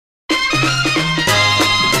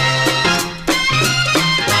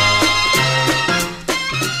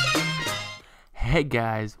Hey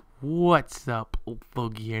guys, what's up?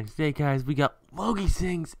 Logy here, and today guys, we got Logy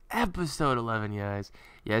Sings episode 11, guys.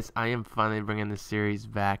 Yes, I am finally bringing this series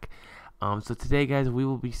back. So today guys, we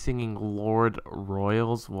will be singing Lorde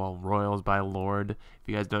Royals, well, Royals by Lorde. If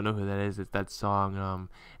you guys don't know who that is, it's that song,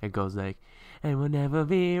 it goes like, and we'll never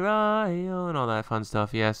be royal, and all that fun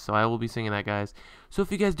stuff. Yes, so I will be singing that, guys. So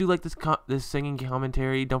if you guys do like this singing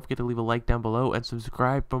commentary, don't forget to leave a like down below and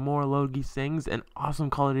subscribe for more Logy Sings and awesome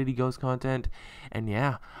Call of Duty Ghost content. And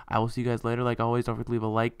yeah, I will see you guys later. Like always, don't forget to leave a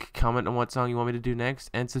like, comment on what song you want me to do next,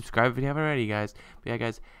 and subscribe if you haven't already, guys. But yeah,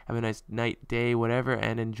 guys, have a nice night, day, whatever,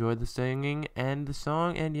 and enjoy the singing and the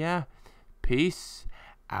song. And yeah, peace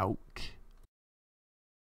out.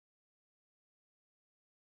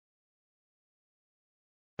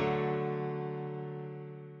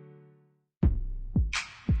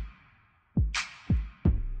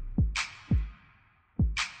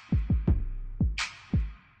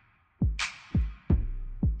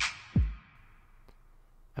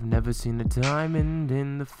 I've never seen a diamond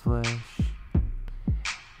in the flesh.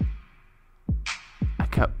 I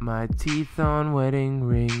cut my teeth on wedding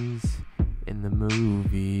rings in the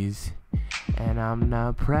movies, and I'm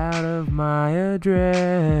not proud of my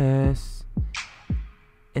address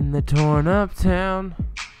in the torn up town.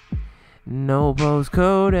 No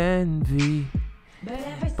postcode envy,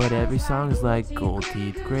 but every song's like gold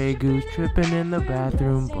teeth, gray goose tripping in the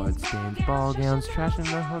bathroom, bloodstains, ball gowns, trash in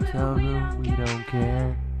the hotel room. We don't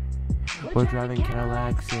care. We're driving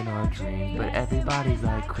Cadillacs in our dreams, but everybody's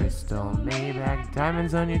like crystal, Maybach,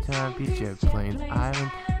 diamonds on your timepiece, jet planes,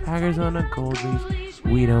 island, tigers on a gold leash.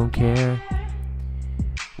 We don't care.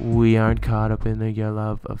 We aren't caught up in your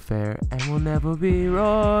love affair, and we'll never be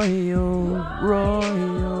royal.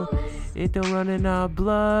 It don't run in our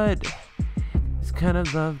blood. This kind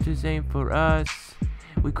of love just ain't for us.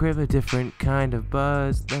 We crave a different kind of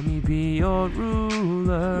buzz. Let me be your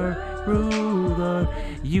ruler.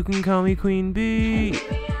 You can call me Queen Bee,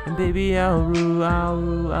 and baby I'll rule.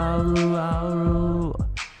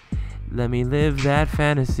 Let me live that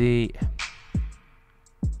fantasy.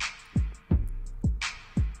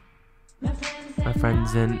 My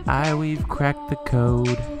friends and I, we've cracked the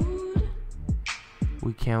code.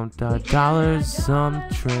 We count our dollars on the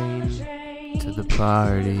train to the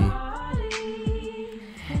party.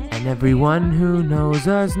 And everyone who knows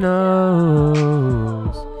us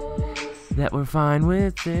knows that we're fine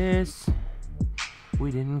with this.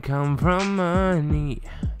 We didn't come from money,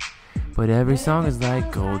 but every song is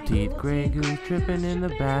like gold teeth, gray goose tripping in the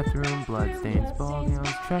bathroom, bloodstains, ball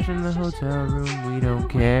gowns, trash in the hotel room. We don't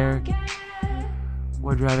care.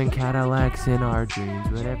 We're driving Cadillacs in our dreams,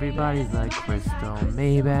 but everybody's like crystal,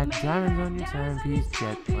 Maybach, diamonds on your timepiece,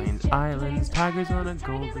 jet planes, islands, tigers on a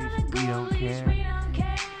gold leash. We don't care.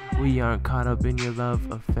 We aren't caught up in your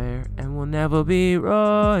love affair, and we'll never be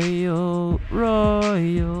royal.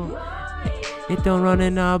 It don't run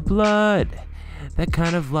in our blood. That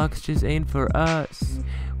kind of luck's just ain't for us.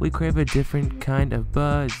 We crave a different kind of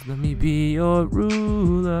buzz. Let me be your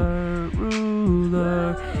ruler.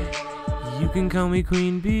 You can call me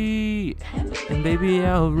Queen Bee, and baby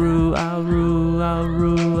I'll rule.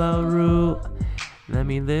 Let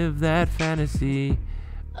me live that fantasy.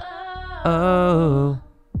 Oh,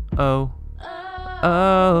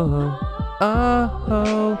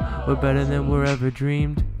 we're better than we're ever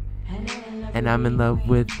dreamed, and I'm in love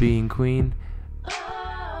with being queen.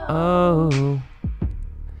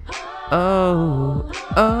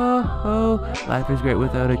 Life is great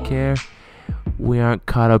without a care. We aren't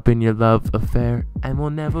caught up in your love affair, and we'll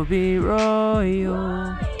never be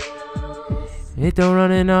royal. It don't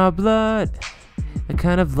run in our blood. The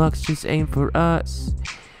kind of luck's just ain't for us.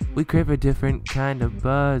 We crave a different kind of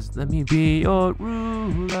buzz. Let me be your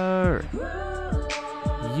ruler.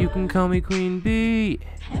 You can call me Queen Bee,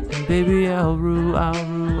 and baby I'll rule.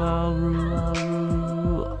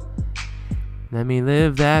 Let me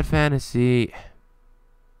live that fantasy.